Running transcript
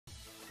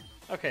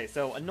Okay,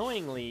 so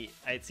annoyingly,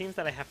 it seems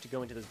that I have to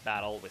go into this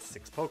battle with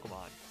 6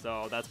 Pokemon,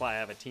 so that's why I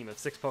have a team of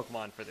 6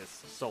 Pokemon for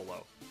this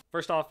solo.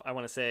 First off, I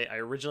want to say I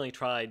originally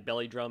tried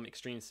Belly Drum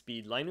Extreme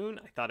Speed Linoon.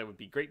 I thought it would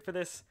be great for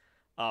this,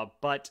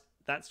 but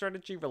that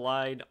strategy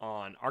relied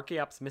on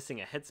Archeops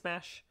missing a Head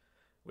Smash,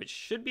 which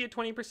should be at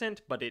 20%,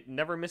 but it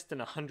never missed in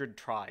 100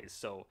 tries,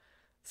 so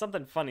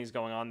something funny's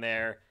going on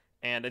there.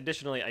 And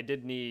additionally, I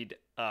did need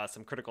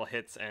some critical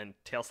hits and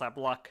Tail Slap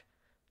luck,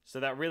 so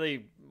that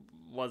really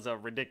was a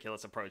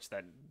ridiculous approach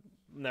that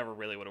never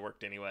really would have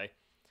worked anyway.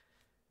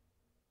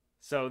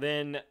 So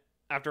then,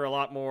 after a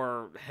lot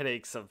more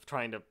headaches of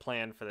trying to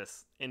plan for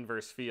this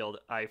inverse field,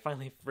 I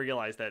finally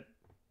realized that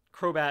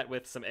Crobat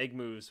with some egg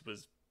moves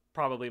was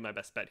probably my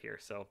best bet here.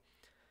 So,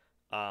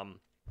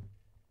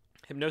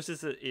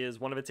 Hypnosis is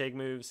one of its egg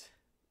moves,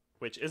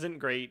 which isn't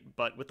great,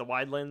 but with the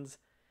wide lens,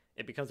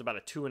 it becomes about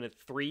a 2 and a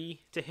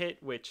 3 to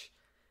hit, which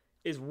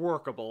is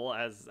workable,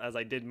 as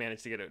I did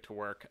manage to get it to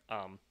work.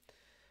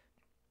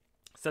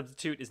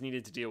 Substitute is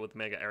needed to deal with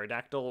Mega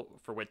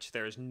Aerodactyl, for which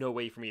there is no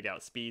way for me to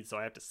outspeed, so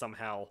I have to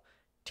somehow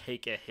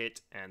take a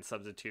hit, and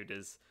Substitute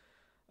is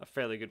a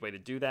fairly good way to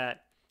do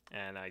that,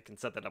 and I can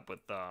set that up with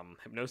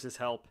Hypnosis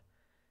help.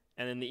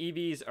 And then the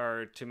EVs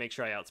are to make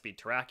sure I outspeed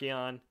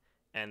Terrakion,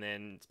 and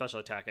then Special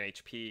Attack and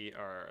HP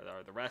are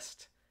the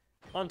rest.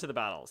 On to the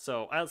battle.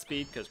 So I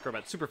outspeed because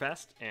Crobat's super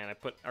fast, and I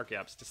put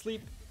Archeops to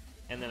sleep.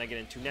 And then I get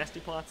into Nasty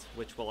Plots,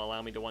 which will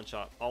allow me to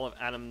one-shot all of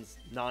Adam's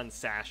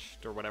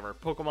non-sashed or whatever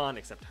Pokemon,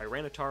 except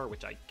Tyranitar,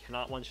 which I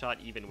cannot one-shot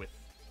even with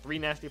 3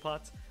 Nasty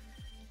Plots.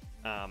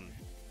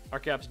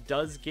 Archeops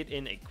does get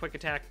in a quick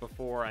attack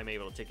before I'm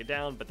able to take it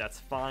down, but that's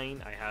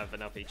fine. I have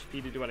enough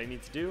HP to do what I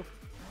need to do.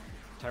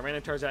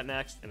 Tyranitar's out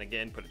next, and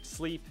again, put it to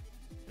sleep.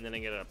 And then I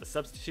get up a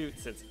Substitute,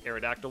 since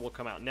Aerodactyl will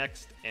come out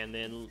next, and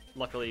then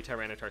luckily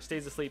Tyranitar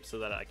stays asleep so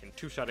that I can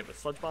 2-shot it with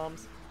Sludge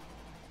Bombs.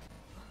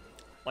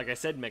 Like I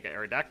said, Mega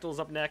Aerodactyl's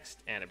up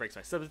next, and it breaks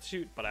my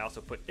Substitute, but I also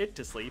put it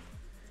to sleep.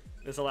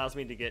 This allows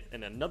me to get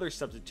another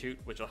Substitute,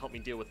 which will help me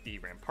deal with the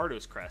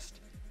Rampardos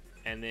Crest.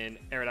 And then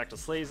Aerodactyl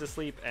stays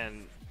asleep,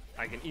 and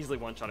I can easily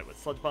one-shot it with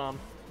Sludge Bomb.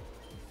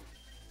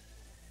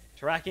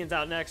 Terrakion's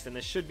out next, and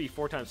this should be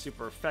 4 times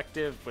super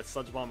effective with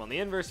Sludge Bomb on the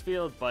inverse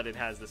field, but it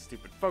has this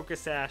stupid Focus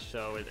Sash,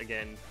 so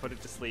again, put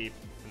it to sleep,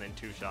 and then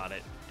 2-shot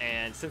it.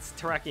 And since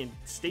Terrakion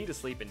stayed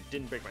asleep and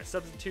didn't break my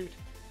Substitute,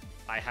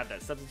 I have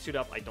that Substitute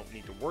up. I don't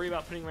need to worry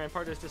about putting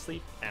Rampardos to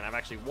sleep, and I've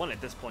actually won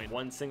at this point.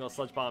 One single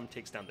Sludge Bomb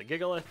takes down the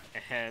Gigalith,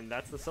 and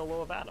that's the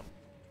solo of Adam.